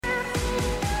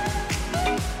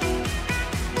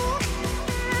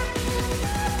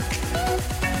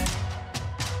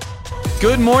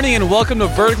Good morning and welcome to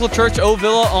Vertical Church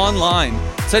Ovilla Online.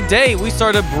 Today we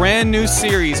start a brand new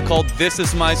series called This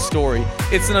Is My Story.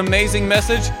 It's an amazing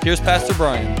message. Here's Pastor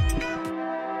Brian.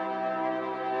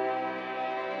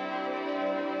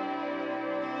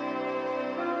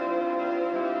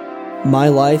 My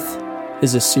life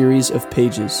is a series of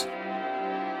pages.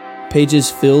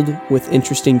 Pages filled with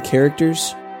interesting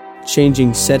characters,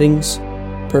 changing settings,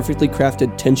 perfectly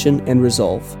crafted tension and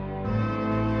resolve.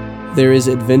 There is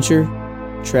adventure,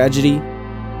 tragedy,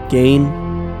 gain,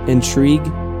 intrigue,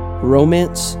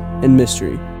 romance, and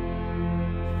mystery.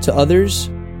 To others,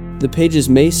 the pages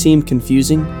may seem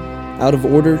confusing, out of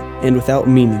order, and without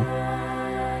meaning.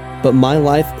 But my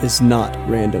life is not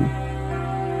random.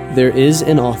 There is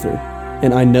an author,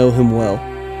 and I know him well.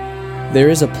 There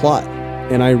is a plot,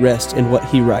 and I rest in what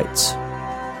he writes.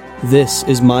 This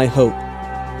is my hope.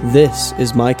 This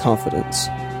is my confidence.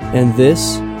 And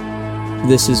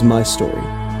this is my story.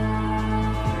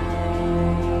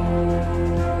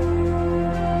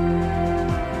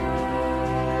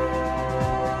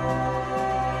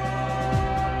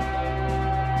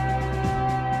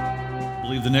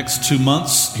 I believe the next 2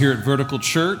 months here at Vertical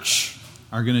Church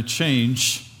are going to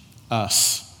change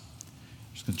us.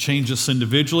 It's going to change us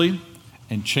individually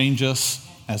and change us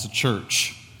as a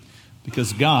church,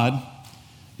 because God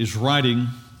is writing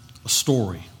a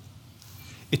story.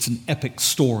 It's an epic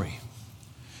story.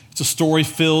 It's a story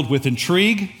filled with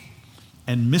intrigue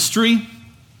and mystery,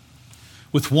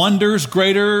 with wonders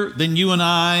greater than you and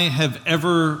I have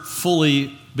ever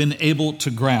fully been able to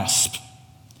grasp.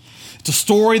 It's a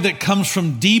story that comes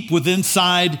from deep within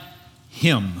inside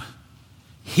Him.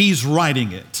 He's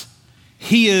writing it.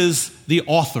 He is the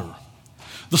author.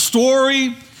 The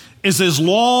story is as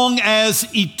long as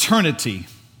eternity.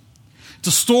 It's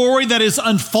a story that is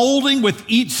unfolding with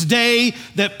each day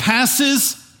that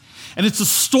passes, and it's a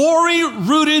story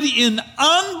rooted in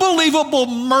unbelievable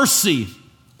mercy,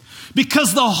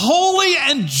 because the holy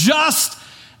and just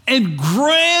and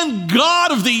grand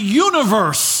God of the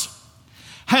universe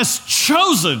has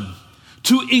chosen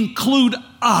to include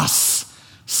us,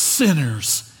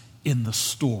 sinners, in the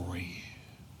story.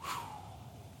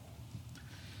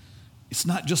 It's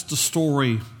not just a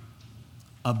story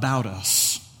about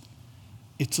us.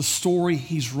 It's a story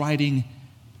He's writing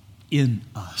in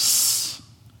us.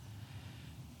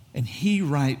 And He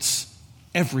writes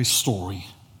every story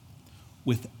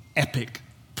with epic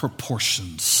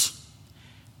proportions.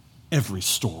 Every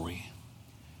story.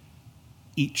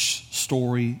 Each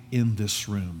story in this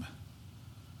room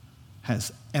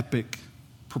has epic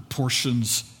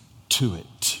proportions to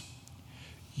it.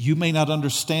 You may not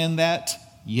understand that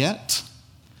yet,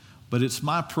 but it's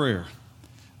my prayer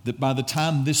that by the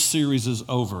time this series is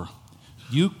over,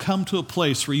 you come to a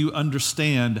place where you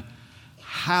understand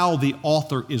how the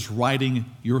author is writing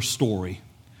your story,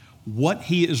 what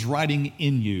he is writing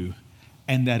in you,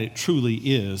 and that it truly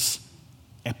is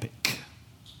epic.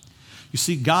 You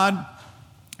see, God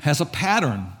has a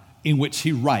pattern in which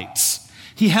He writes.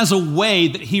 He has a way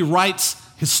that He writes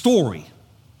His story.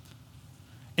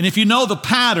 And if you know the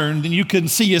pattern, then you can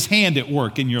see His hand at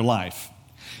work in your life.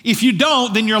 If you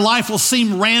don't, then your life will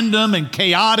seem random and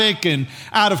chaotic and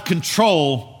out of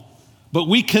control. But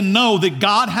we can know that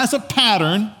God has a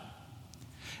pattern.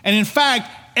 And in fact,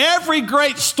 every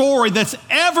great story that's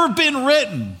ever been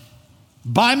written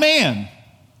by man,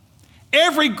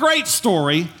 every great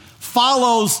story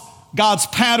follows God's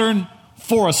pattern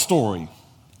for a story.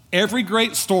 Every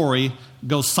great story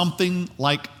goes something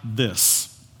like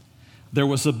this. There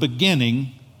was a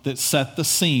beginning that set the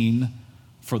scene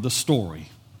for the story.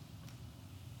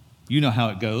 You know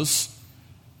how it goes.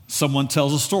 Someone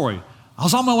tells a story. I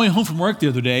was on my way home from work the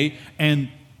other day, and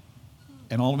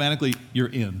automatically you're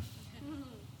in.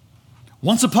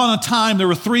 Once upon a time, there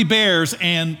were 3 bears,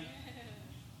 and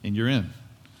you're in.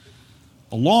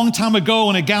 A long time ago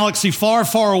in a galaxy far,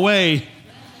 far away,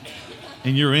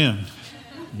 and you're in.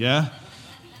 Yeah?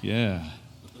 Yeah.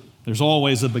 There's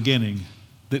always a beginning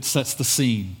that sets the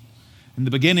scene. And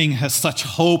the beginning has such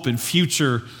hope and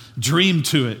future dream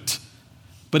to it.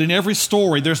 But in every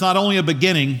story, there's not only a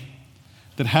beginning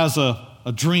that has a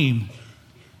dream,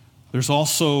 there's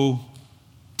also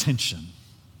tension.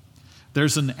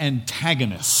 There's an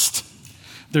antagonist.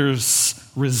 There's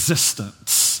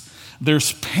resistance.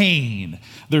 There's pain.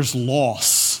 There's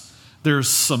loss. There's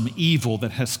some evil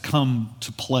that has come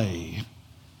to play.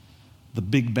 The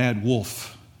big bad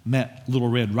wolf met Little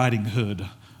Red Riding Hood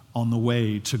on the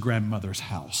way to grandmother's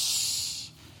house.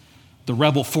 The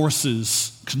rebel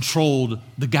forces controlled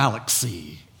the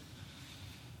galaxy.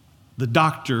 The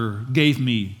doctor gave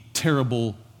me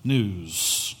terrible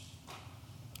news.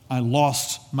 I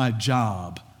lost my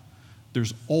job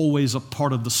there's always a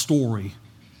part of the story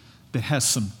that has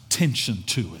some tension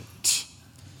to it.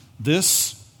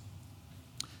 This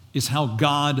is how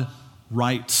God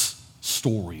writes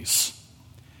stories.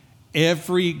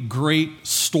 Every great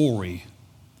story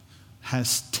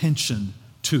has tension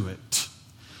to it.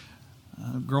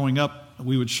 Growing up,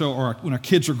 we would show, or when our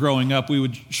kids were growing up, we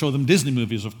would show them Disney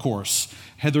movies, of course.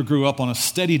 Heather grew up on a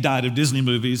steady diet of Disney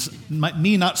movies.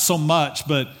 Me, not so much,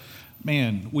 but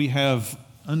man, we have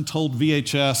untold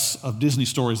VHS of Disney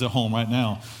stories at home right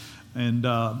now. And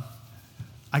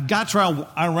I got to,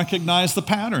 I recognized the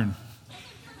pattern.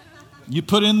 You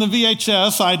put in the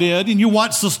VHS, I did, and you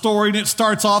watch the story, and it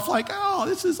starts off like, oh,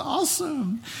 this is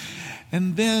awesome.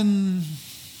 And then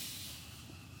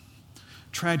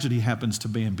tragedy happens to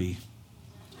Bambi.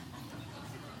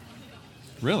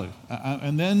 Really.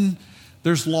 And then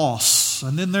there's loss.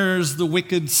 And then there's the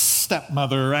wicked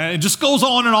stepmother. And it just goes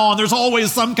on and on. There's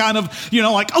always some kind of,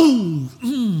 like, oh,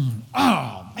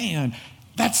 man.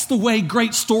 That's the way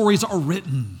great stories are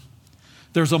written.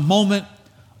 There's a moment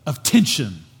of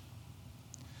tension.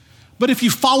 But if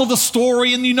you follow the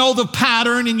story and you know the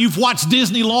pattern and you've watched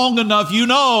Disney long enough, you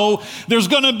know there's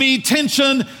going to be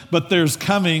tension, but there's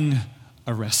coming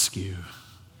a rescue.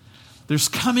 There's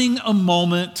coming a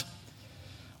moment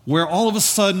where all of a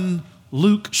sudden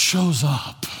Luke shows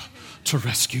up to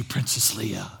rescue Princess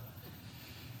Leia.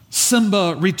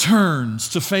 Simba returns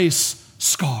to face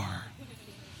Scar.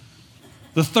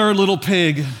 The third little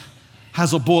pig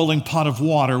has a boiling pot of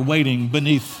water waiting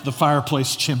beneath the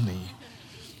fireplace chimney.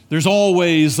 There's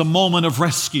always a moment of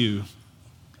rescue.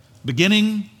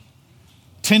 Beginning,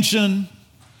 tension,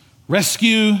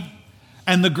 rescue,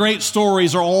 and the great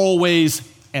stories are always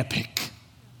epic.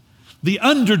 The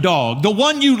underdog, the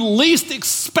one you least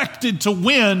expected to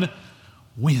win,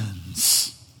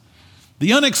 wins.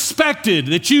 The unexpected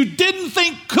that you didn't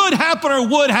think could happen or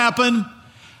would happen,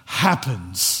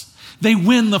 happens. They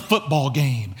win the football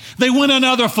game. They win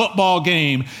another football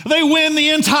game. They win the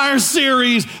entire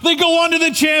series. They go on to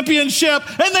the championship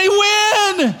and they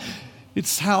win.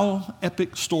 It's how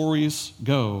epic stories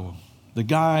go. The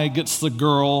guy gets the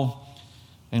girl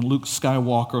and Luke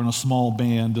Skywalker and a small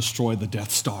band destroy the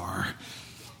Death Star.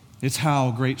 It's how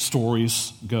great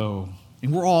stories go.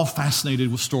 And we're all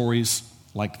fascinated with stories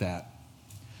like that.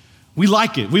 We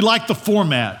like it. We like the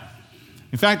format.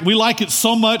 In fact, we like it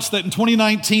so much that in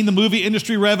 2019, the movie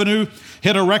industry revenue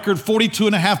hit a record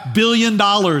 $42.5 billion.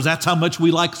 That's how much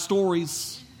we like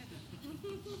stories.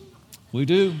 We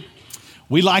do.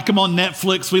 We like them on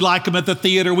Netflix. We like them at the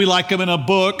theater. We like them in a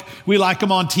book. We like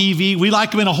them on TV. We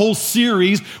like them in a whole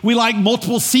series. We like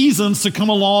multiple seasons to come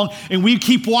along, and we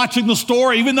keep watching the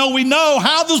story, even though we know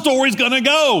how the story's going to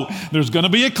go. There's going to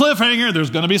be a cliffhanger. There's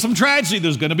going to be some tragedy.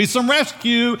 There's going to be some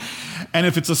rescue. And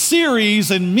if it's a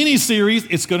series and mini-series,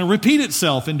 it's going to repeat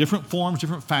itself in different forms,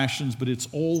 different fashions, but it's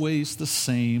always the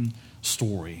same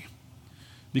story.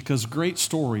 Because great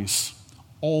stories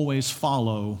always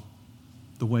follow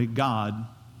the way God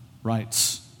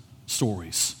writes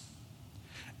stories.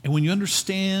 And when you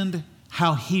understand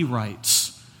how He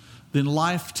writes, then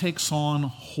life takes on a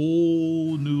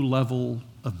whole new level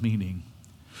of meaning.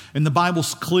 And the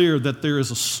Bible's clear that there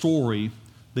is a story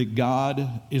that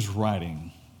God is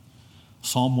writing.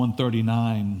 Psalm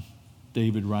 139,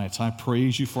 David writes, I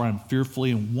praise you, for I am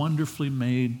fearfully and wonderfully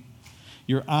made.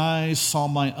 Your eyes saw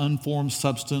my unformed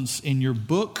substance. In your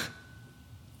book,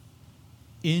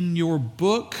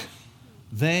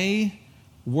 they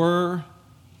were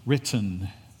written,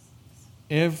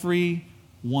 every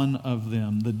one of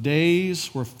them. The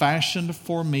days were fashioned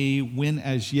for me when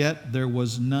as yet there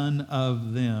was none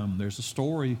of them. There's a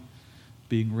story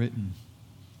being written.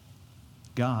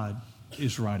 God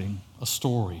is writing a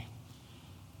story.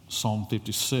 Psalm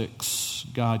 56,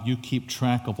 God, you keep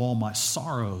track of all my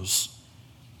sorrows.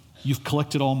 You've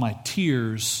collected all my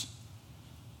tears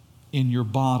in your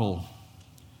bottle.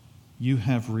 You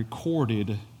have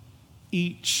recorded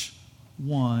each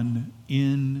one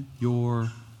in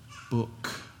your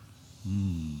book.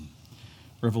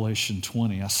 Revelation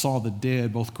 20, I saw the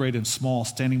dead, both great and small,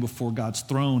 standing before God's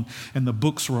throne, and the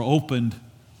books were opened,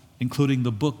 including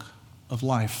the book of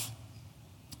life.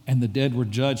 And the dead were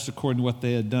judged according to what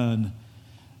they had done,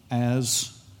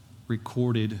 as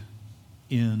recorded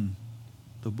in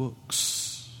the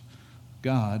books.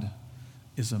 God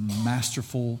is a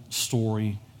masterful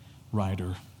story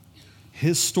writer.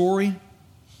 His story,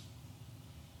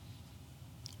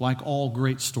 like all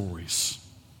great stories,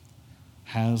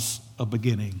 has a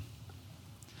beginning.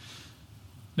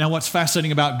 Now, what's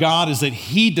fascinating about God is that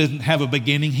He didn't have a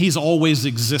beginning. He's always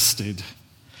existed.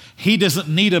 He doesn't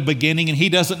need a beginning and he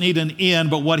doesn't need an end,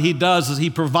 but what he does is he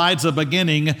provides a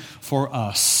beginning for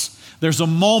us. There's a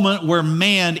moment where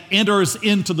man enters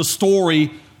into the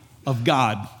story of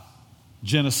God.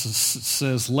 Genesis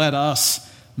says, let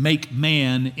us make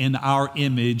man in our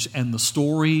image, and the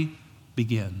story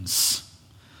begins.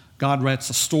 God writes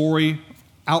a story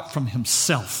out from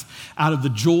himself. Out of the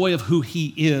joy of who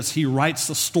he is, he writes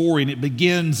the story, and it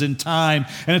begins in time.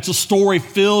 And it's a story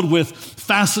filled with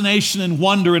fascination and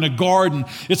wonder in a garden.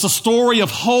 It's a story of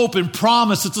hope and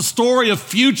promise. It's a story of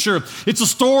future. It's a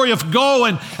story of go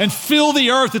and fill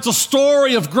the earth. It's a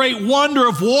story of great wonder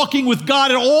of walking with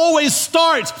God. It always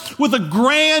starts with a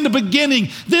grand beginning.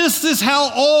 This is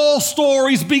how all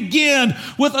stories begin,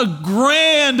 with a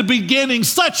grand beginning.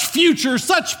 Such future,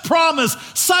 such promise,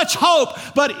 such hope.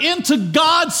 But into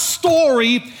God's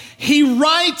story, he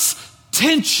writes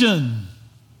tension.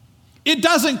 It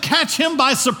doesn't catch him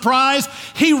by surprise.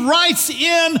 He writes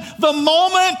in the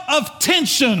moment of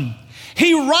tension.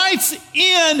 He writes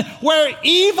in where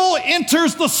evil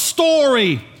enters the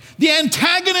story. The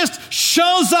antagonist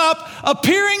shows up,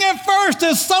 appearing at first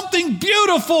as something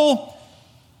beautiful,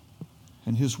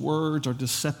 and his words are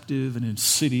deceptive and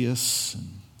insidious,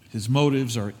 and his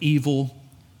motives are evil.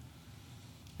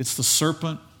 It's the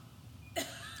serpent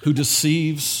who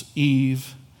deceives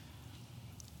Eve,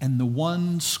 and the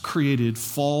ones created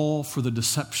fall for the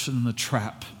deception and the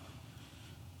trap.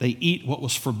 They eat what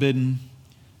was forbidden,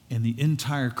 and the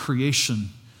entire creation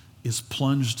is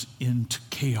plunged into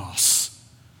chaos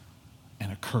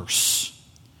and a curse.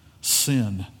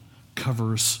 Sin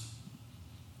covers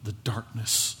the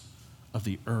darkness of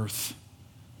the earth.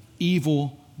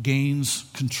 Evil gains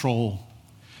control,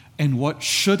 and what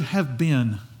should have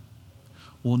been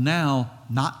will now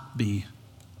not be,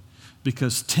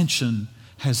 because tension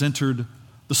has entered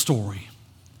the story.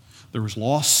 There is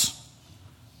loss,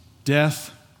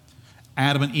 death.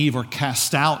 Adam and Eve are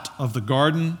cast out of the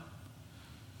garden.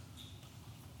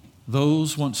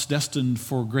 Those once destined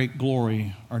for great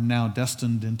glory are now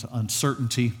destined into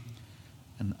uncertainty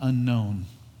and unknown.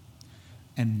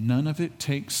 And none of it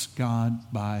takes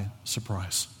God by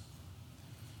surprise.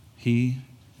 He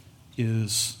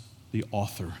is the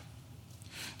author.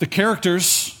 The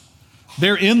characters,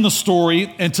 they're in the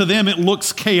story, and to them it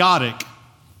looks chaotic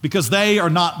because they are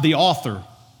not the author.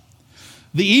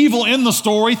 The evil in the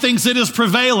story thinks it is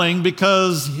prevailing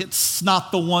because it's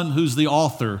not the one who's the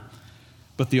author,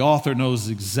 but the author knows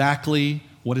exactly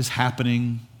what is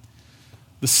happening.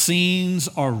 The scenes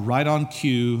are right on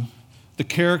cue. The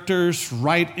characters,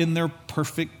 right in their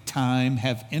perfect time,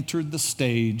 have entered the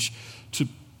stage to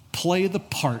play the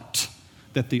part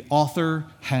that the author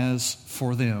has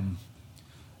for them.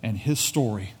 And his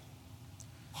story,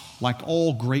 like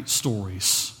all great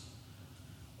stories,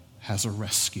 has a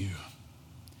rescue.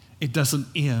 It doesn't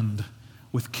end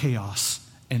with chaos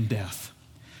and death.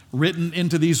 Written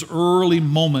into these early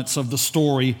moments of the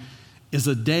story is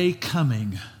a day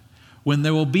coming when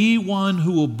there will be one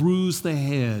who will bruise the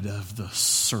head of the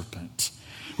serpent,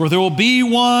 where there will be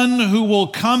one who will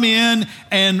come in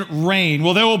and reign,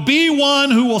 where there will be one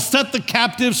who will set the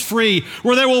captives free,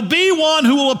 where there will be one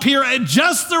who will appear at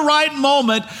just the right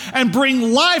moment and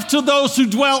bring life to those who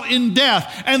dwell in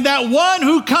death. And that one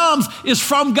who comes is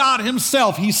from God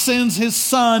himself. He sends his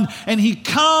son, and he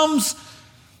comes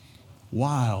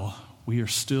while we are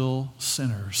still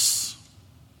sinners.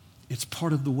 It's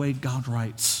part of the way God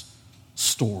writes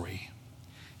story.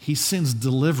 He sends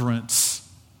deliverance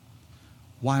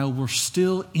while we're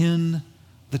still in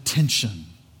the tension,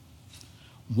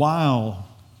 while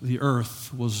the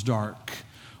earth was dark,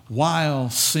 while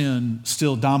sin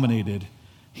still dominated.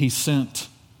 He sent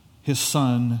his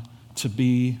son to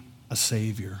be a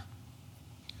savior.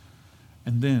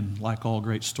 And then, like all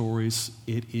great stories,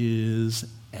 it is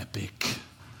epic.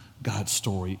 God's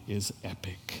story is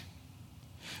epic.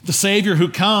 The Savior who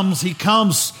comes, he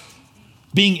comes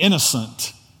being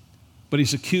innocent, but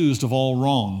he's accused of all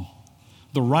wrong.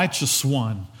 The righteous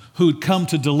one who had come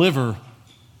to deliver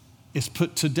is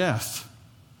put to death.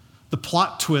 The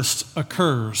plot twist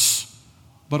occurs,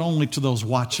 but only to those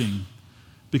watching,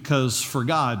 because for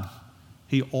God,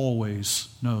 he always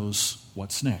knows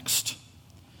what's next.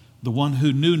 The one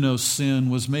who knew no sin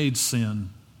was made sin,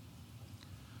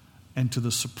 and to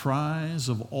the surprise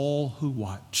of all who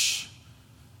watch,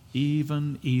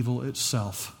 even evil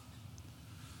itself,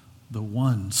 the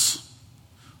ones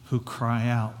who cry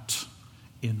out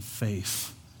in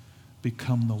faith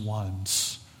become the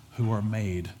ones who are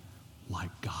made like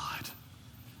God.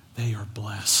 They are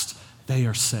blessed, they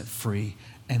are set free,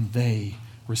 and they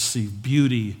receive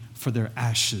beauty for their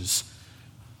ashes.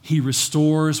 He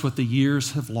restores what the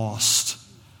years have lost,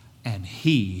 and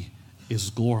he is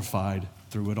glorified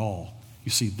through it all.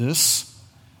 You see, this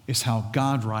is how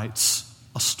God writes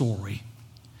a story.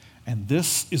 And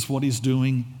this is what he's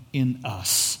doing in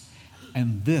us.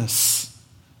 And this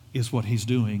is what he's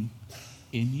doing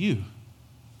in you.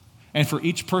 And for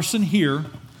each person here,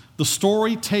 the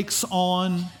story takes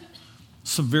on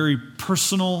some very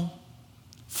personal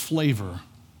flavor.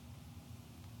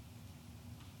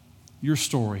 Your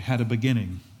story had a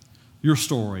beginning. Your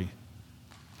story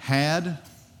had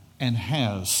and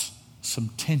has some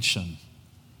tension.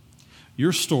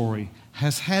 Your story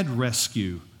has had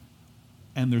rescue,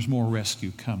 and there's more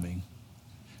rescue coming.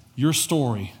 Your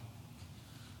story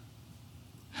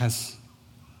has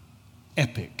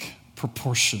epic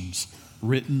proportions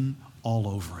written all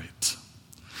over it.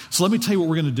 So let me tell you what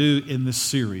we're going to do in this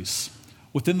series.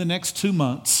 Within the next 2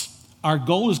 months, our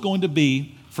goal is going to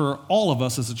be for all of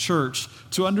us as a church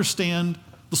to understand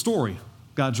the story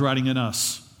God's writing in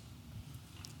us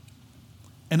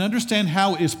and understand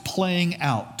how it is playing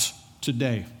out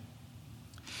today.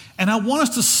 And I want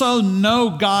us to so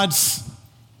know God's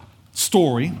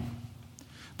story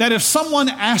that if someone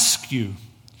asks you,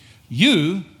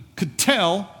 you could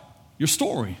tell your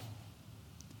story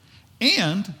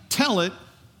and tell it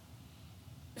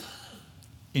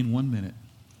in 1 minute.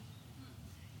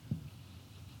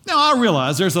 Now, I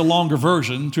realize there's a longer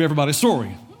version to everybody's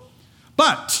story,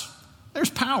 but there's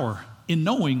power in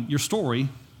knowing your story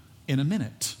in a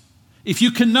minute. If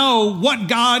you can know what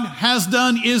God has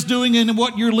done, is doing, and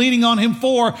what you're leaning on him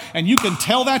for, and you can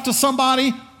tell that to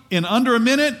somebody in under a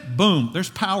minute, boom, there's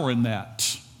power in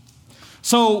that.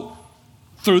 So,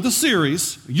 through the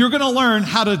series, you're going to learn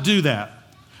how to do that.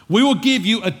 We will give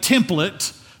you a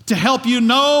template to help you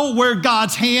know where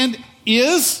God's hand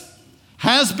is,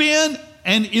 has been,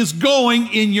 and is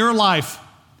going in your life.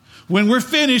 When we're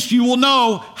finished, you will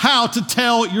know how to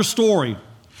tell your story.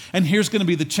 And here's going to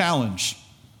be the challenge.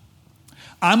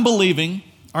 I'm believing,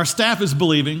 our staff is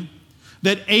believing,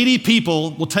 that 80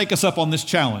 people will take us up on this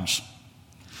challenge.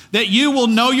 That you will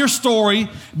know your story,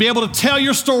 be able to tell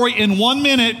your story in 1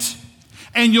 minute,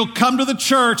 and you'll come to the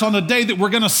church on the day that we're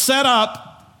going to set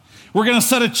up. We're going to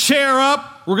set a chair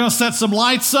up, we're going to set some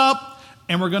lights up,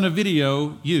 and we're going to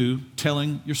video you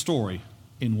telling your story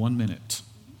in 1 minute.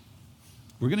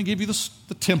 We're going to give you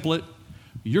the template.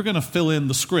 You're going to fill in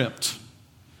the script,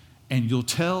 and you'll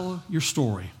tell your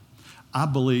story. I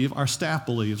believe, our staff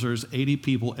believes, there's 80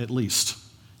 people at least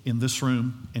in this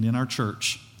room and in our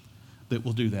church that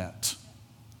will do that.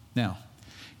 Now,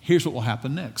 here's what will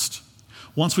happen next.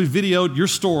 Once we've videoed your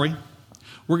story,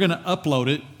 we're going to upload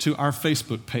it to our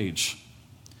Facebook page.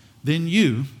 Then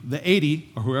you, the 80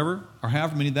 or whoever, or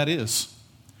however many that is,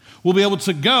 will be able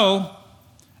to go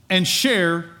and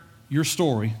share your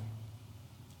story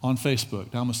on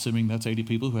Facebook. Now, I'm assuming that's 80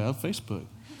 people who have Facebook.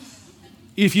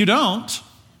 If you don't,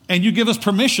 and you give us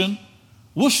permission,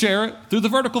 we'll share it through the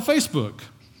vertical Facebook.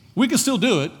 We can still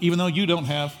do it, even though you don't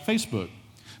have Facebook.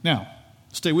 Now,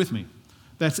 stay with me.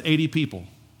 That's 80 people.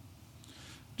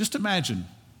 Just imagine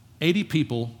 80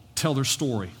 people tell their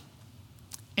story.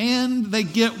 And they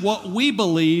get what we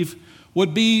believe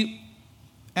would be,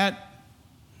 at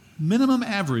minimum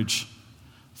average,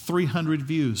 300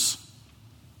 views.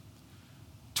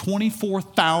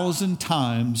 24,000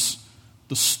 times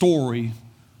the story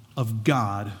of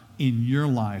God in your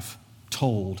life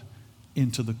told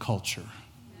into the culture.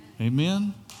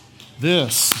 Amen?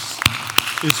 This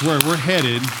is where we're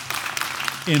headed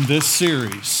in this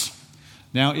series.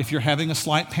 Now, if you're having a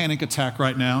slight panic attack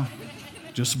right now,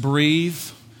 just breathe.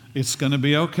 It's going to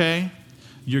be okay.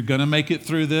 You're going to make it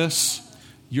through this.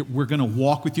 We're going to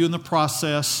walk with you in the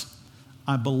process.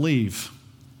 I believe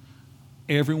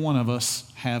every one of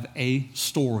us have a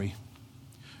story.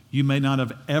 You may not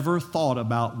have ever thought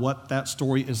about what that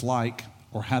story is like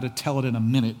or how to tell it in a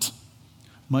minute,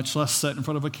 much less sit in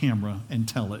front of a camera and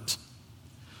tell it.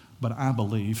 But I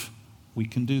believe we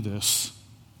can do this,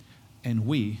 and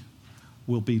we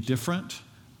will be different,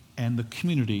 and the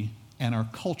community and our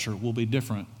culture will be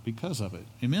different because of it.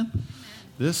 Amen?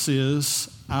 This is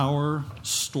our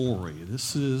story.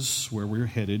 This is where we're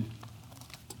headed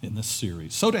in this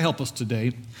series. So to help us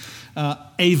today,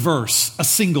 a verse, a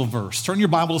single verse. Turn your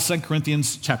Bible to 2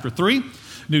 Corinthians chapter 3,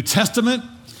 New Testament.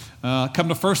 Come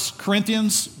to 1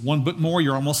 Corinthians, one book more,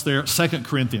 you're almost there. 2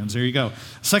 Corinthians, there you go.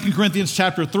 2 Corinthians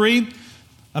chapter 3,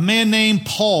 a man named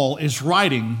Paul is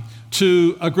writing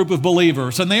to a group of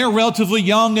believers, and they are relatively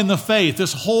young in the faith.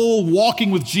 This whole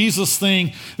walking with Jesus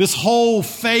thing, this whole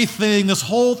faith thing, this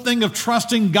whole thing of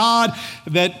trusting God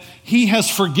that He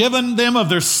has forgiven them of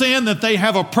their sin, that they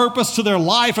have a purpose to their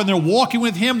life, and they're walking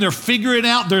with Him, they're figuring it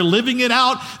out, they're living it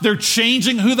out, they're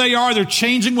changing who they are, they're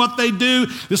changing what they do.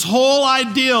 This whole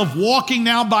idea of walking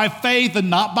now by faith and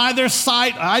not by their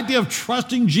sight, the idea of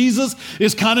trusting Jesus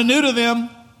is kind of new to them,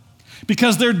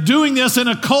 because they're doing this in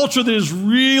a culture that is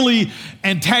really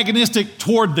antagonistic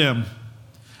toward them.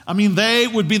 I mean, they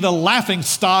would be the laughing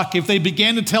stock if they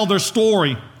began to tell their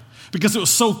story, because it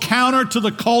was so counter to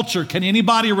the culture. Can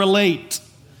anybody relate?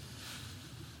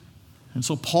 And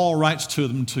so Paul writes to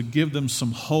them to give them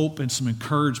some hope and some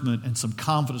encouragement and some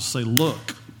confidence to say,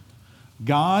 look,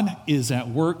 God is at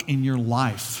work in your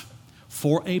life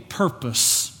for a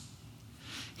purpose.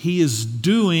 He is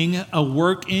doing a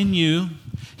work in you.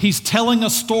 He's telling a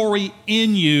story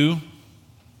in you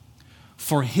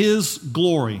for His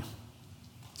glory.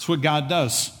 That's what God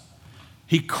does.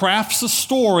 He crafts a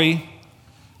story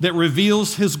that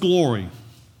reveals His glory.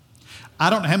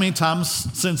 I don't know how many times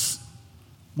since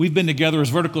we've been together as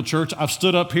Vertical Church, I've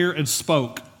stood up here and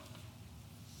spoke.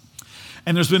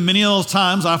 And there's been many of those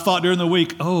times I've thought during the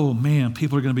week, oh man,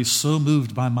 people are going to be so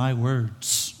moved by my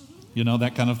words. You know,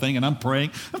 that kind of thing. And I'm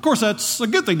praying. Of course, that's a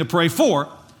good thing to pray for.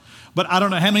 But I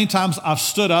don't know how many times I've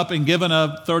stood up and given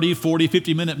a 30, 40,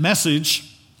 50-minute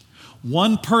message.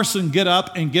 One person get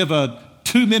up and give a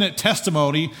 2-minute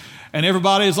testimony, and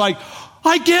everybody's like,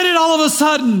 I get it all of a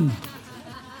sudden.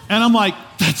 And I'm like,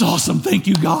 that's awesome. Thank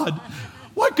you, God.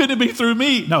 Why couldn't it be through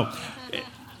me? No,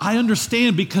 I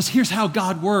understand, because here's how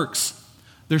God works.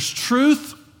 There's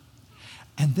truth,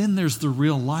 and then there's the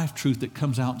real life truth that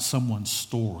comes out in someone's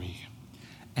story.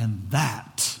 And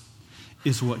that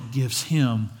is what gives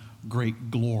Him great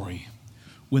glory.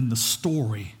 When the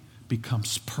story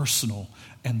becomes personal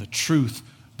and the truth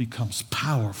becomes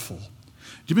powerful. Do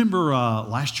you remember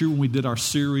last year when we did our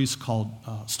series called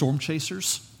Storm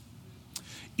Chasers?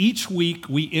 Each week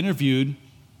we interviewed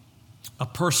a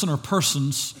person or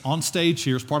persons on stage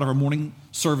here as part of our morning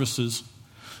services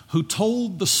who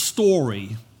told the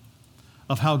story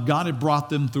of how God had brought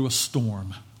them through a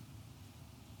storm.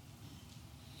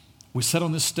 We sat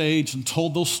on this stage and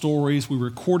told those stories. We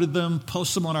recorded them,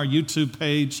 posted them on our YouTube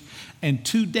page, and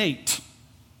to date,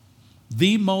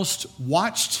 the most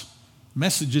watched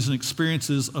messages and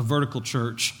experiences of Vertical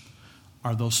Church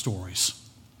are those stories.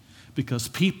 Because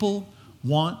people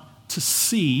want to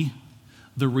see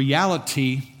the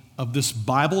reality of this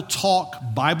Bible talk,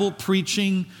 Bible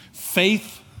preaching,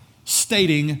 faith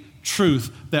stating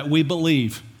truth that we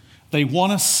believe. They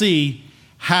want to see,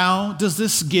 how does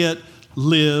this get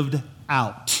lived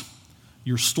out?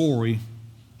 Your story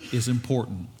is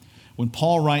important. When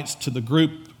Paul writes to the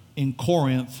group in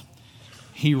Corinth,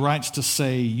 he writes to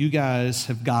say, you guys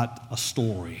have got a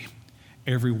story,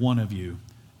 every one of you,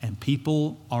 and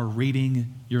people are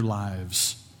reading your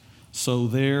lives. So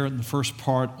there in the first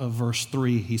part of verse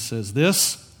 3, he says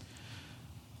this,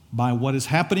 by what is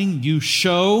happening, you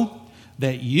show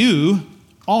that you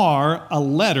are a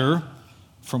letter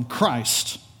from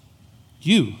Christ.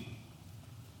 You.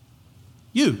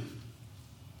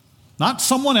 Not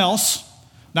someone else,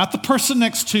 not the person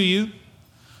next to you,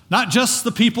 not just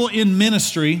the people in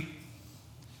ministry.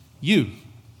 You.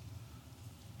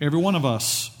 Every one of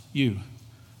us, you.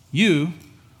 You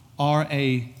are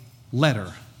a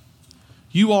letter.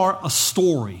 You are a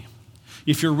story.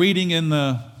 If you're reading in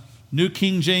the New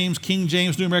King James,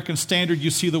 New American Standard,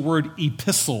 you see the word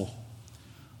epistle.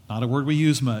 Not a word we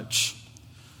use much.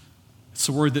 It's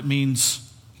a word that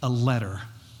means a letter.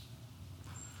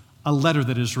 A letter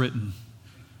that is written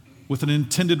with an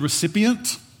intended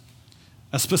recipient,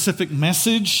 a specific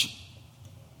message,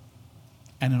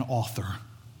 and an author.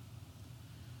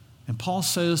 And Paul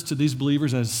says to these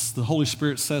believers, as the Holy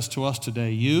Spirit says to us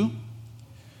today,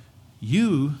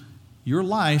 your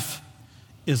life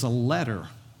is a letter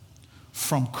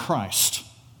from Christ.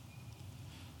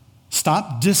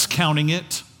 Stop discounting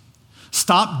it.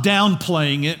 Stop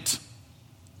downplaying it.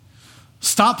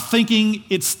 Stop thinking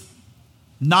it's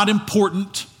not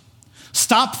important.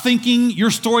 Stop thinking your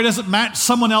story doesn't match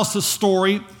someone else's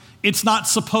story. It's not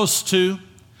supposed to.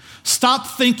 Stop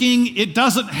thinking it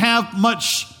doesn't have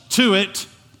much to it,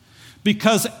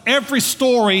 because every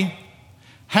story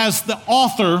has the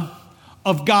author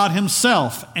of God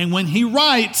Himself. And when He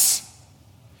writes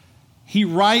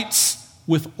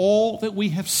with all that we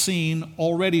have seen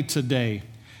already today.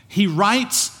 He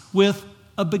writes with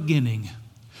a beginning.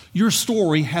 Your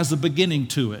story has a beginning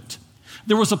to it.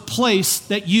 There was a place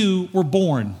that you were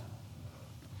born.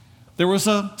 There was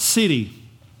a city.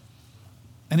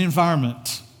 an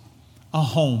environment, a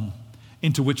home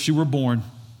into which you were born.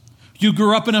 You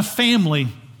grew up in a family.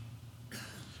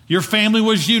 Your family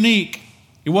was unique.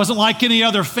 It wasn't like any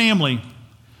other family.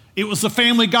 It was the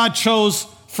family God chose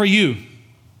for you.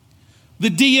 The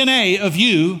DNA of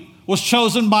you was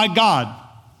chosen by God.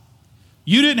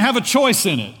 You didn't have a choice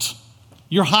in it.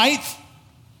 Your height,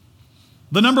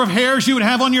 the number of hairs you would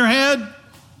have on your head,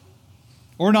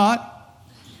 or not,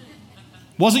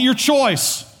 wasn't your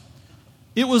choice.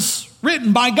 It was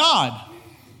written by God.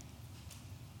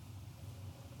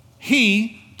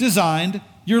 He designed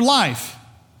your life,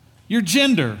 your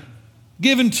gender,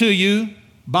 given to you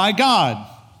by God,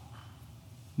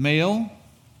 male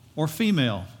or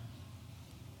female.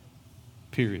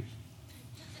 Period.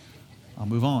 I'll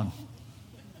move on.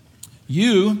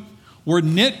 You were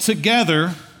knit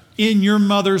together in your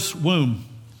mother's womb.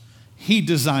 He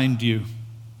designed you.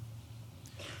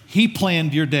 He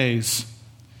planned your days.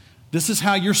 This is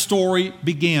how your story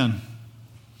began.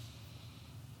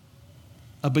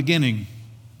 A beginning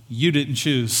you didn't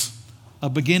choose. A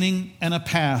beginning and a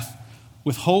path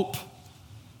with hope,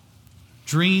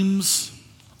 dreams,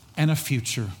 and a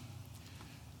future.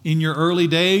 In your early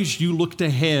days, you looked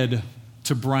ahead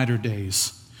to brighter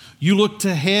days. You looked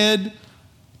ahead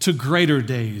to greater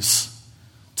days,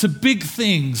 to big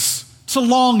things, to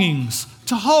longings,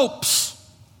 to hopes.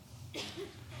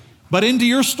 But into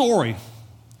your story,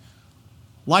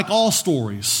 like all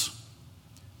stories,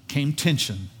 came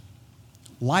tension.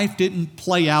 Life didn't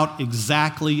play out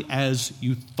exactly as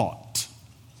you thought.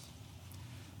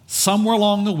 Somewhere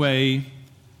along the way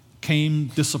came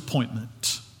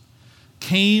disappointment.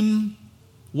 Came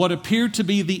what appeared to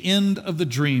be the end of the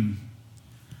dream.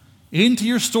 Into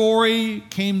your story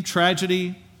came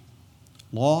tragedy,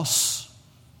 loss,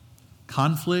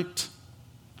 conflict,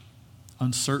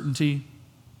 uncertainty,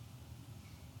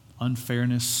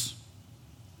 unfairness.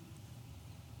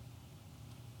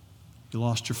 You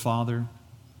lost your father.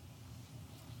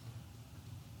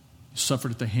 You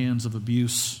suffered at the hands of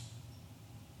abuse.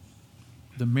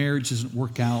 The marriage didn't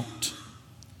work out.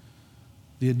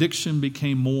 The addiction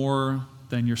became more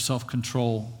than your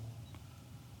self-control.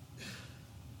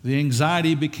 The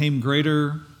anxiety became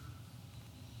greater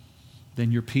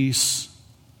than your peace.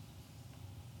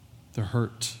 The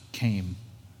hurt came.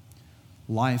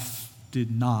 Life did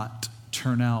not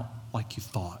turn out like you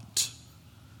thought.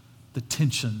 The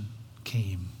tension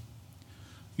came.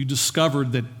 You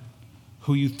discovered that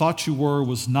who you thought you were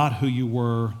was not who you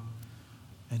were,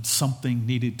 and something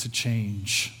needed to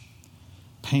change.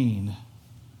 Pain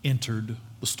entered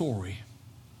the story.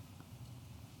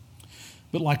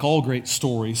 But like all great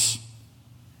stories,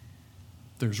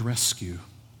 there's rescue.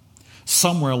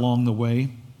 Somewhere along the way,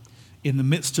 in the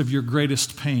midst of your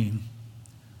greatest pain,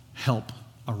 help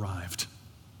arrived.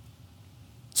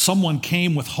 Someone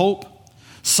came with hope,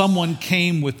 someone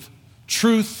came with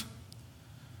truth,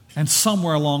 and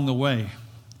somewhere along the way,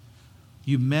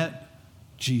 you met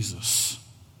Jesus.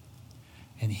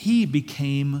 And he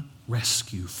became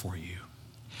rescue for you.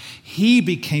 He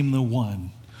became the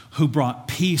one who brought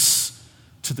peace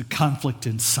to the conflict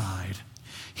inside.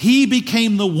 He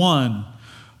became the one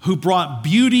who brought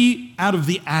beauty out of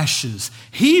the ashes.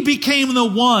 He became the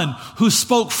one who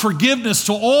spoke forgiveness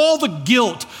to all the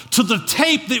guilt, to the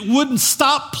tape that wouldn't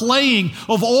stop playing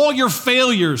of all your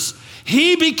failures.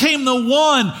 He became the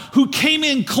one who came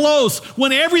in close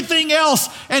when everything else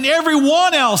and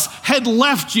everyone else had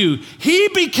left you. He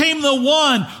became the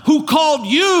one who called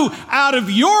you out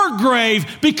of your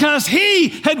grave because he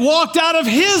had walked out of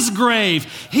his grave.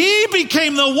 He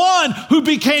became the one who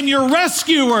became your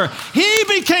rescuer. He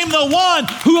became the one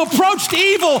who approached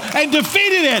evil and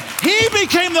defeated it. He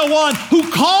became the one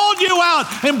who called you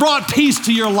out and brought peace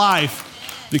to your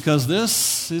life. Because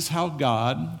this is how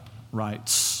God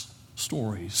writes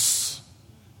stories.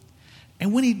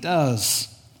 And when he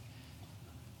does,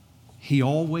 he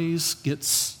always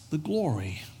gets the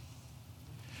glory.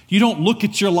 You don't look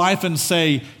at your life and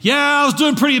say, yeah, I was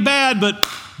doing pretty bad, but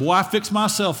boy, I fixed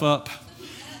myself up.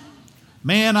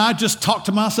 Man, I just talked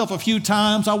to myself a few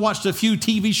times. I watched a few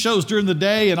TV shows during the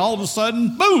day, and all of a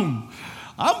sudden, boom,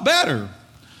 I'm better.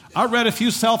 I read a few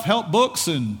self-help books,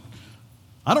 and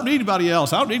I don't need anybody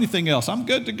else. I don't need anything else. I'm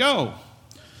good to go.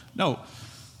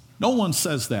 No one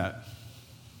says that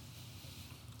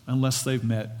unless they've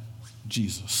met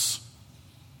Jesus.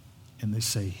 And they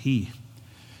say,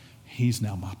 He's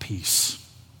now my peace.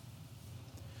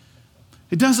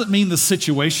 It doesn't mean the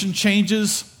situation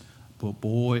changes, but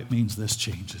boy, it means this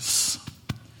changes.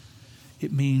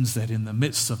 It means that in the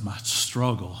midst of my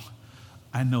struggle,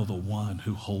 I know the one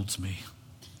who holds me.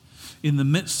 In the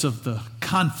midst of the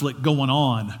conflict going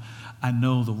on, I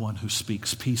know the one who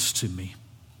speaks peace to me.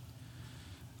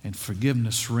 And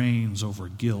forgiveness reigns over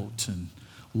guilt, and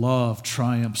love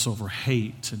triumphs over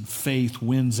hate, and faith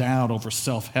wins out over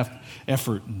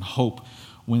self-effort, and hope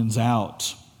wins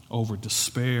out over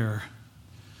despair.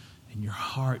 And your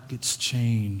heart gets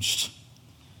changed,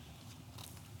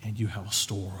 and you have a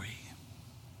story,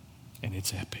 and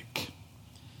it's epic.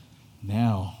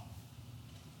 Now,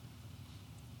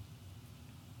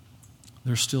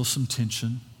 there's still some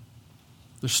tension.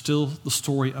 There's still the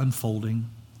story unfolding.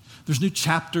 There's new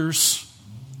chapters.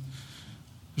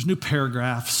 There's new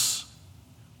paragraphs.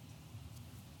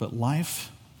 But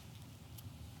life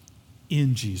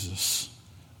in Jesus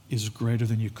is greater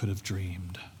than you could have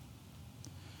dreamed.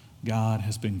 God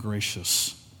has been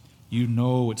gracious. You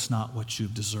know it's not what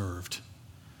you've deserved,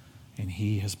 and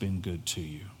He has been good to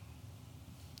you.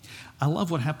 I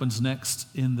love what happens next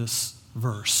in this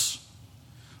verse.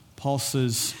 Paul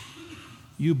says,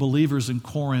 you believers in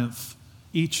Corinth,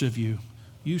 each of you,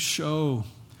 you show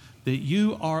that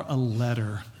you are a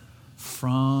letter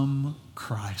from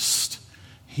Christ.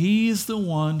 He is the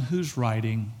one who's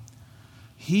writing.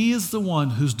 He is the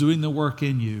one who's doing the work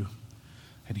in you.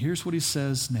 And here's what he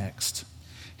says next.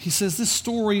 He says, this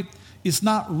story is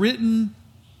not written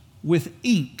with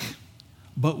ink,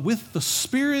 but with the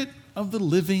Spirit of the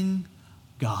living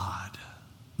God.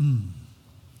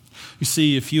 You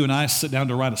see, if you and I sit down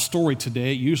to write a story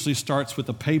today, it usually starts with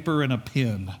a paper and a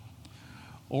pen,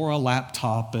 or a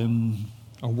laptop and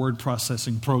a word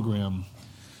processing program.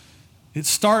 It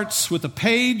starts with a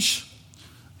page,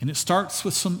 and it starts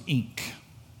with some ink.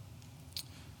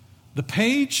 The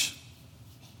page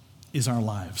is our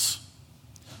lives.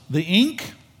 The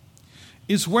ink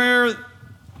is where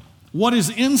what is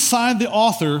inside the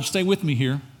author, stay with me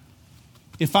here.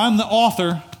 If I'm the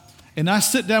author and I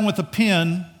sit down with a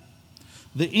pen,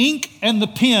 the ink and the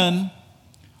pen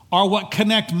are what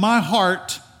connect my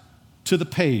heart to the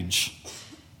page.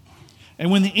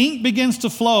 And when the ink begins to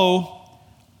flow,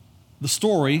 the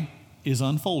story is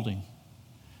unfolding.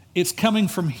 It's coming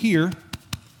from here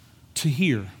to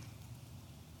here.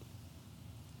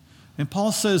 And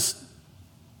Paul says,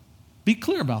 be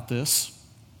clear about this.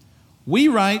 We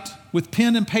write with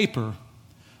pen and paper,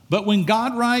 but when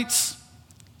God writes,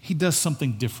 He does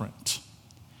something different.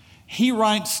 He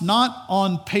writes not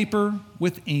on paper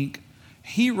with ink.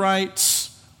 He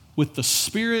writes with the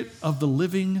Spirit of the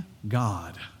living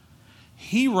God.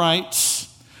 He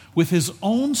writes with His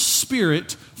own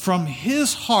Spirit from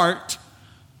His heart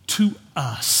to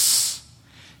us.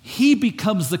 He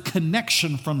becomes the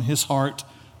connection from His heart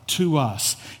to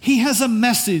us. He has a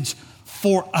message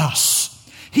for us.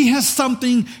 He has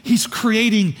something He's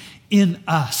creating in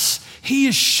us. He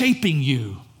is shaping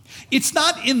you. It's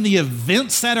not in the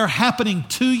events that are happening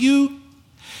to you.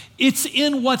 It's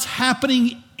in what's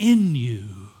happening in you.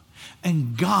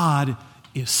 And God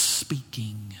is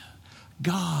speaking.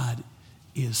 God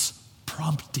is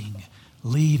prompting,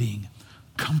 leading,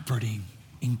 comforting,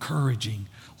 encouraging,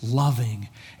 loving.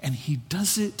 And He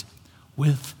does it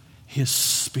with His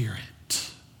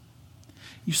Spirit.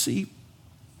 You see,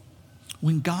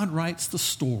 when God writes the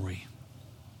story,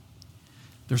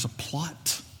 there's a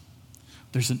plot,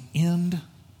 there's an end,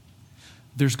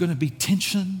 there's going to be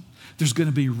tension, there's going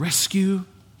to be rescue,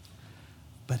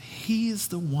 but He is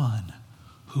the one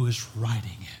who is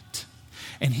writing it.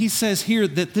 And He says here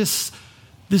that this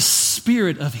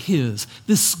Spirit of His,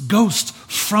 this ghost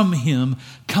from Him,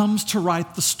 comes to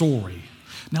write the story.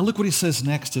 Now look what He says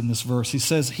next in this verse. He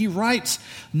says, He writes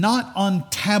not on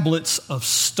tablets of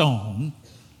stone,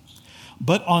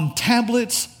 but on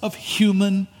tablets of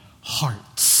human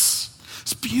hearts.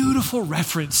 It's a beautiful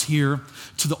reference here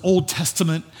to the Old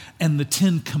Testament and the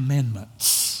Ten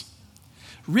Commandments.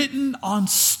 Written on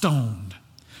stone,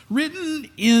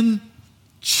 written in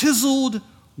chiseled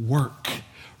work,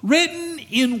 written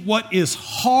in what is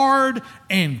hard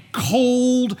and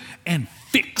cold and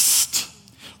fixed,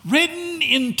 written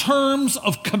in terms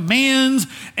of commands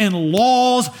and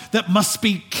laws that must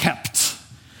be kept.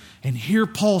 And here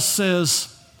Paul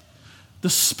says, the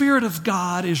Spirit of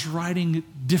God is writing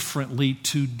differently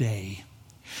today.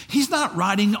 He's not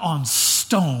writing on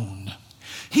stone.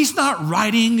 He's not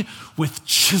writing with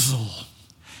chisel.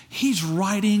 He's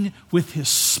writing with His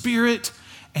Spirit,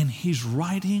 and He's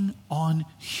writing on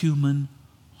human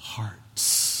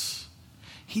hearts.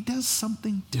 He does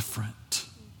something different.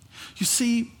 You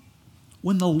see,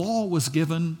 when the law was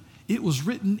given, it was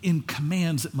written in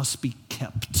commands that must be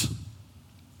kept.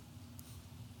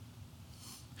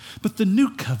 But the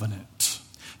new covenant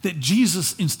that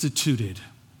Jesus instituted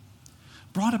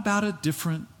brought about a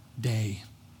different day.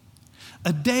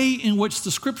 A day in which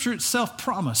the Scripture itself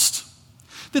promised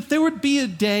that there would be a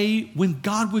day when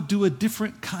God would do a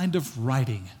different kind of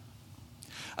writing.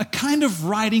 A kind of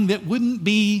writing that wouldn't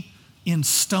be in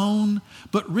stone,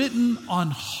 but written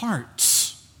on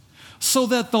hearts, so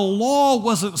that the law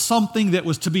wasn't something that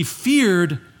was to be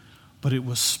feared, but it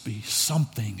was to be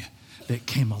something that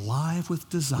came alive with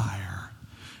desire,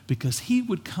 because he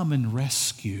would come and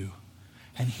rescue,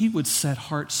 and he would set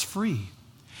hearts free.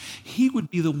 He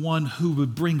would be the one who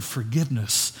would bring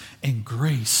forgiveness and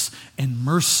grace and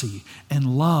mercy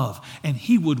and love. And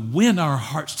he would win our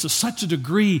hearts to such a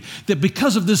degree that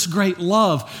because of this great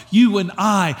love, you and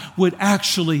I would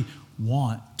actually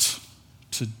want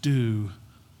to do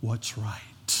what's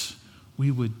right. We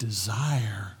would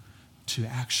desire to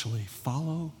actually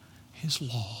follow his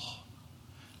law.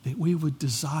 That we would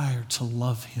desire to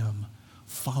love him,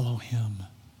 follow him.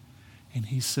 And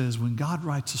he says, when God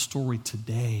writes a story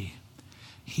today,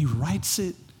 he writes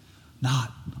it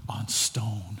not on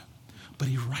stone, but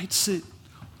he writes it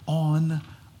on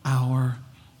our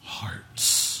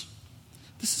hearts.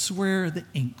 This is where the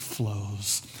ink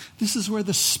flows. This is where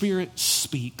the Spirit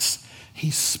speaks.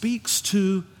 He speaks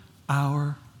to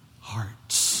our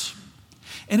hearts.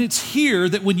 And it's here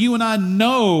that when you and I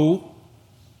know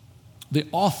the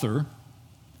author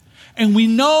and we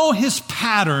know his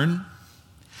pattern,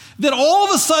 that all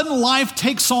of a sudden life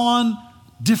takes on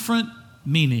different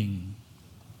meaning.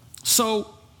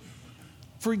 So,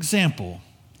 for example,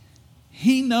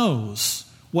 he knows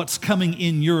what's coming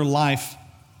in your life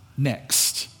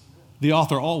next. The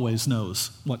author always knows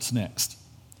what's next.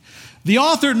 The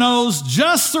author knows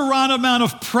just the right amount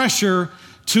of pressure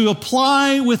to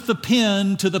apply with the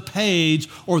pen to the page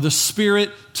or the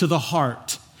Spirit to the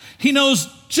heart. He knows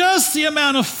just the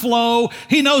amount of flow.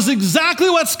 He knows exactly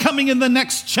what's coming in the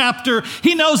next chapter.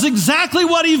 He knows exactly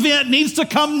what event needs to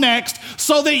come next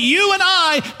so that you and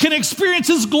I can experience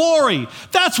his glory.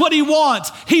 That's what he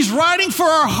wants. He's writing for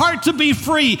our heart to be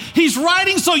free. He's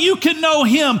writing so you can know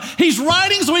him. He's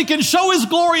writing so he can show his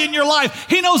glory in your life.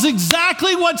 He knows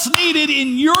exactly what's needed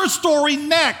in your story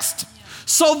next.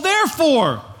 So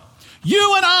therefore,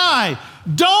 you and I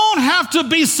don't have to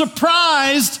be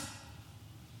surprised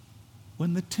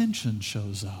when the tension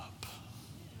shows up,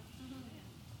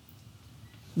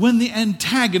 when the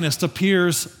antagonist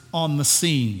appears on the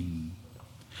scene,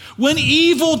 when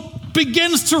evil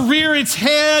begins to rear its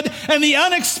head and the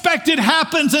unexpected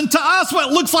happens, and to us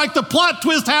what looks like the plot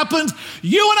twist happens,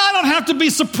 you and I don't have to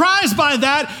be surprised by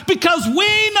that because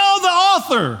we know the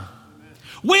author.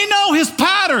 We know his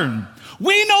pattern.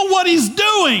 We know what he's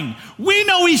doing. We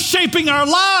know he's shaping our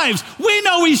lives. We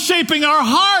know he's shaping our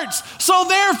hearts. So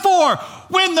therefore,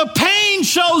 when the pain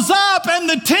shows up and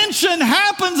the tension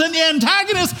happens and the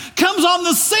antagonist comes on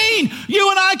the scene,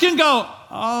 you and I can go,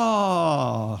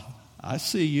 oh, I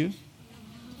see you.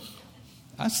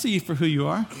 I see you for who you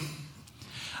are.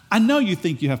 I know you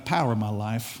think you have power in my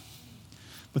life,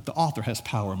 but the author has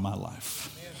power in my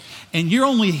life. And you're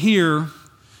only here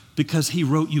because he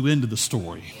wrote you into the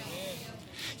story.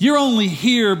 You're only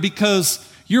here because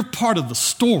you're part of the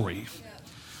story,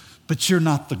 but you're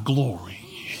not the glory.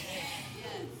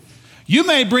 You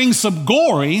may bring some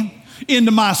glory into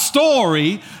my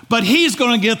story, but he's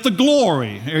going to get the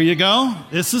glory. There you go.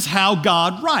 This is how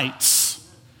God writes.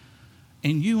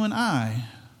 And you and I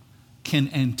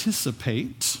can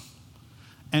anticipate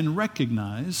and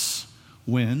recognize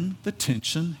when the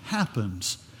tension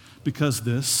happens, because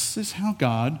this is how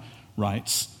God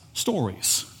writes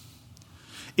stories.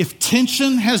 If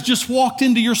tension has just walked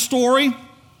into your story,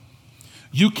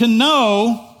 you can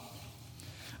know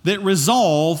that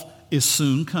resolve is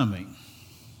soon coming,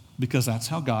 because that's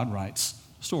how God writes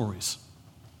stories.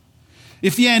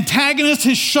 If the antagonist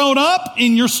has showed up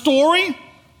in your story,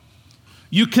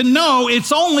 you can know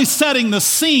it's only setting the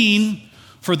scene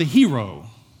for the hero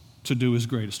to do his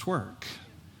greatest work.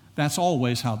 That's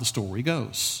always how the story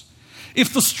goes.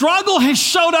 If the struggle has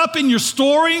showed up in your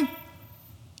story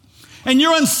and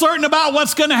you're uncertain about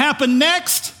what's going to happen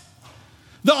next,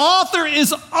 the author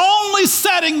is only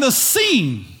setting the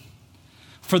scene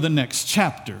for the next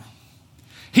chapter.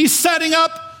 He's setting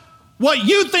up what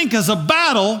you think is a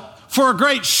battle for a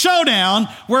great showdown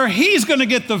where he's going to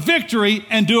get the victory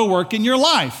and do a work in your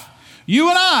life. You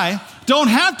and I don't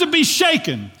have to be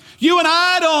shaken. You and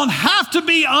I don't have to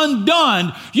be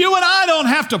undone. You and I don't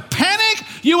have to panic.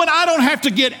 You and I don't have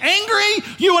to get angry.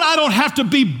 You and I don't have to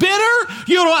be bitter.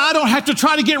 You and I don't have to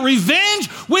try to get revenge.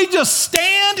 We just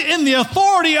stand in the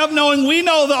authority of knowing we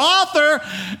know the author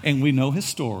and we know his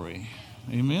story.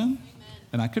 Amen?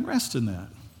 And I can rest in that.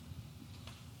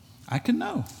 I can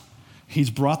know.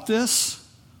 He's brought this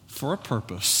for a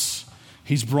purpose.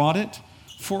 He's brought it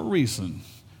for a reason.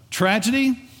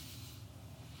 Tragedy,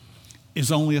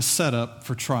 is only a setup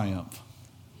for triumph.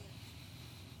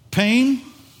 Pain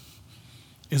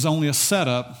is only a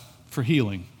setup for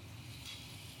healing.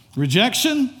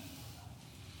 Rejection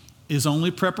is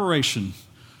only preparation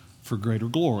for greater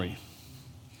glory.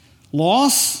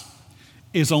 Loss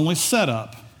is only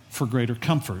setup for greater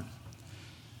comfort.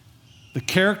 The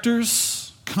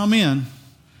characters come in,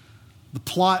 the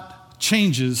plot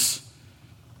changes,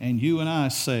 and you and I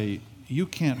say, you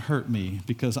can't hurt me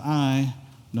because I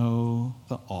know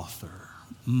the author.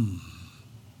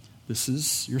 This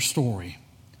is your story.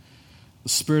 The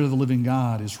Spirit of the living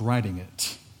God is writing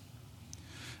it.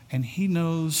 And He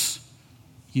knows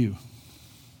you.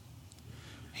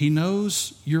 He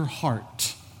knows your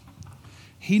heart.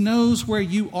 He knows where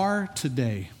you are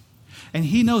today. And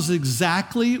He knows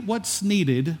exactly what's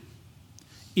needed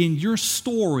in your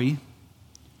story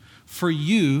for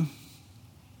you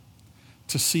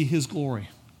to see His glory.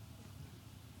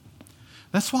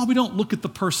 That's why we don't look at the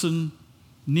person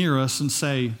near us and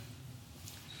say,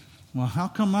 well, how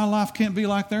come my life can't be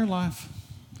like their life?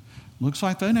 Looks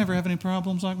like they never have any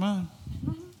problems like mine.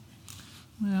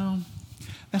 Well,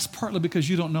 that's partly because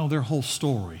you don't know their whole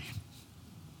story.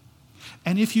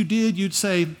 And if you did, you'd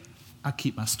say, I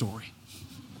keep my story.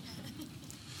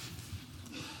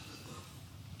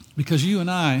 Because you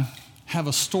and I have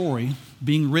a story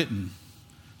being written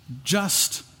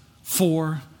just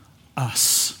for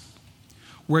us.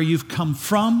 Where you've come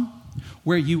from,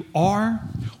 where you are,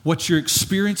 what you're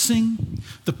experiencing,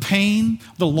 the pain,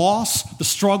 the loss, the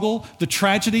struggle, the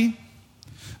tragedy,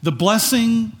 the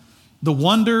blessing, the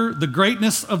wonder, the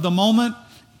greatness of the moment,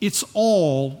 it's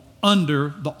all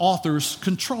under the author's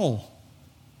control.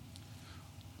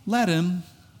 Let Him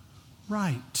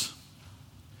write.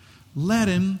 Let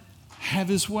Him have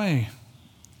His way.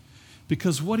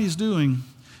 Because what He's doing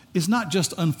is not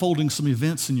just unfolding some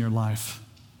events in your life.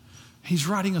 He's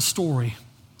writing a story.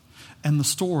 And the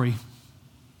story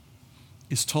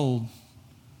is told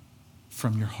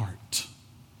from your heart.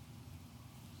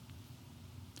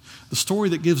 The story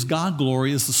that gives God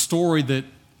glory is the story that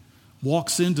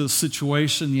walks into the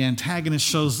situation, the antagonist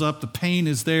shows up, the pain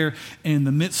is there, and in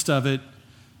the midst of it,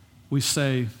 we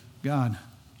say, God,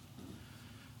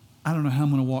 I don't know how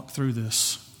I'm going to walk through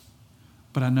this,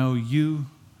 but I know You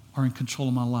are in control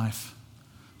of my life.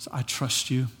 So I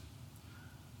trust You.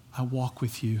 I walk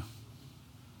with You.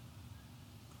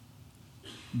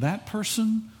 That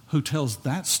person who tells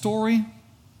that story,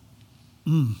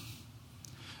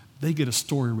 they get a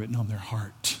story written on their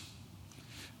heart.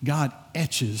 God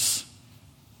etches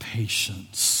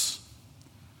patience,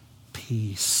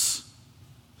 peace,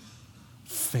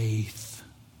 faith.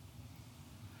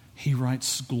 He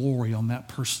writes glory on that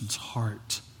person's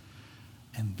heart,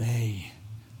 and they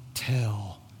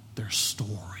tell their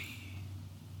story.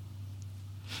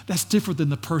 That's different than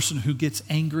the person who gets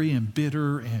angry and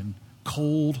bitter and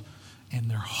cold and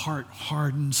their heart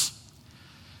hardens.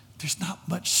 There's not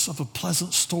much of a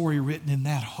pleasant story written in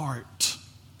that heart.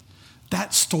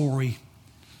 That story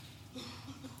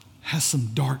has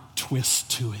some dark twists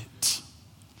to it.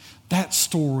 That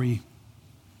story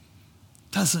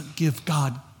doesn't give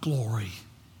God glory.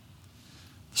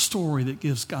 The story that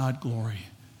gives God glory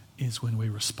is when we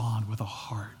respond with a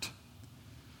heart.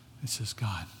 It says,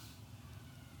 God,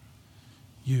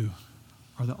 You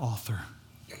are the author.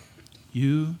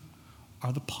 You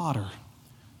are the potter.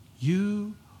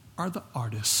 You are the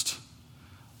artist.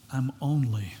 I'm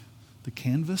only the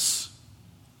canvas,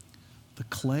 the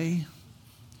clay,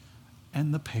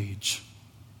 and the page.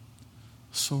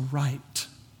 So write,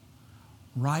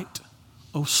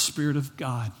 O Spirit of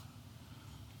God,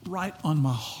 write on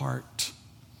my heart.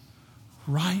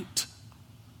 Write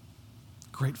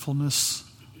gratefulness,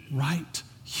 write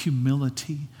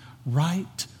humility,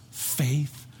 write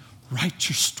faith. Write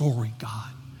your story,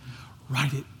 God.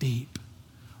 Write it deep.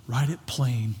 Write it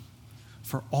plain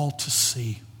for all to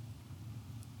see.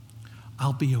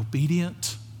 I'll be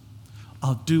obedient.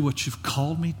 I'll do what You've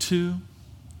called me to.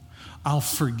 I'll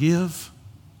forgive.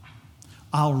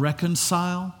 I'll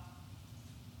reconcile.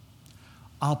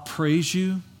 I'll praise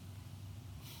You.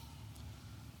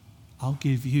 I'll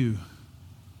give You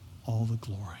all the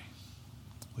glory.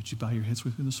 Would you bow your heads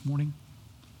with me this morning?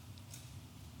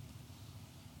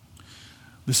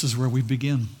 This is where we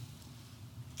begin.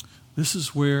 This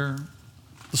is where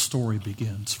the story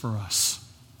begins for us.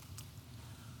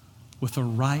 With a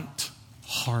right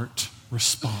heart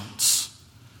response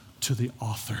to the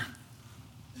author.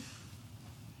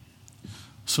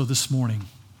 So this morning,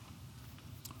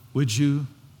 would you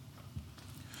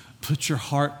put your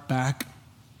heart back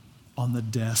on the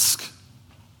desk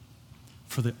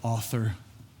for the author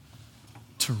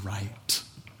to write?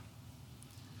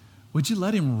 Would you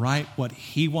let him write what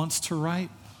he wants to write?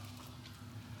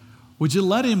 Would you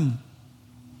let him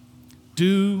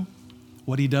do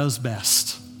what he does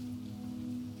best?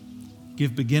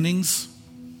 Give beginnings,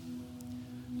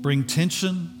 bring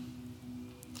tension,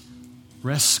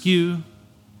 rescue,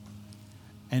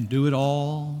 and do it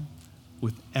all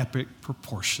with epic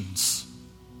proportions.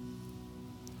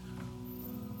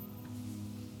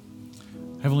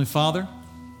 Heavenly Father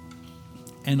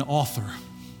and author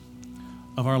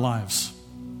of our lives,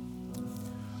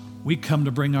 we come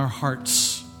to bring our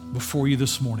hearts before you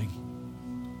this morning.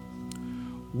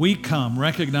 We come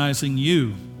recognizing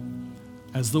you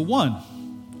as the one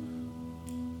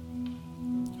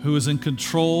who is in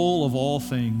control of all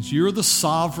things. You're the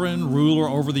sovereign ruler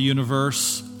over the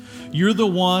universe. You're the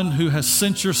one who has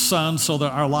sent your Son so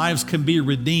that our lives can be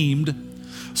redeemed,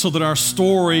 so that our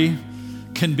story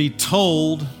can be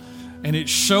told and it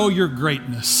show your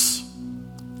greatness.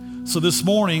 So this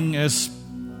morning, as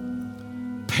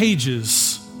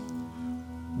pages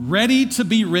ready to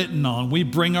be written on, we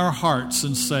bring our hearts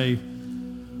and say,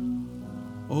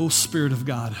 "Oh, Spirit of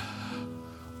God,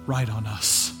 write on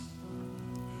us.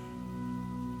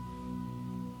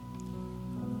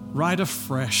 Write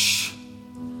afresh.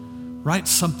 Write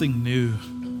something new.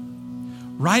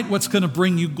 Write what's going to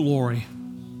bring you glory.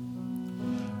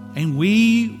 And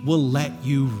we will let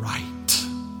you write."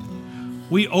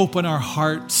 We open our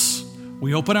hearts.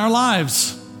 We open our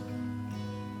lives.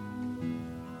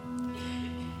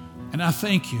 And I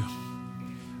thank you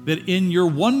that in your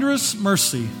wondrous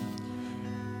mercy,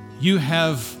 you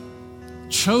have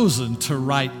chosen to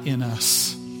write in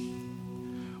us.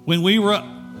 When we were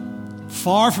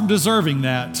far from deserving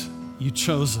that, you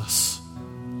chose us.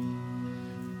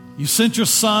 You sent your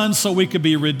Son so we could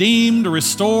be redeemed,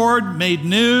 restored, made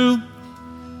new.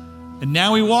 And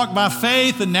now we walk by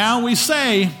faith, and now we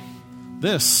say,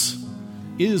 "This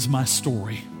is my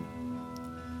story."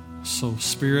 So,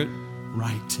 Spirit,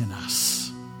 write in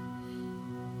us.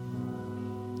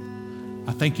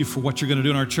 I thank you for what you're going to do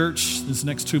in our church these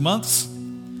next 2 months.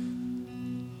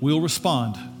 We'll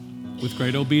respond with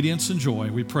great obedience and joy.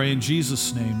 We pray in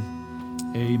Jesus' name,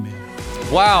 amen.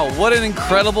 Wow, what an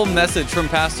incredible message from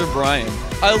Pastor Brian.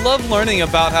 I love learning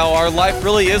about how our life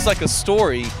really is like a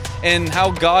story and how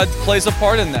God plays a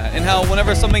part in that, and how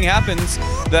whenever something happens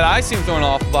that I seem thrown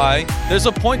off by, there's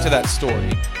a point to that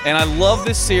story. And I love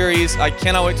this series. I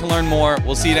cannot wait to learn more.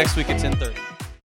 We'll see you next week at 10:30.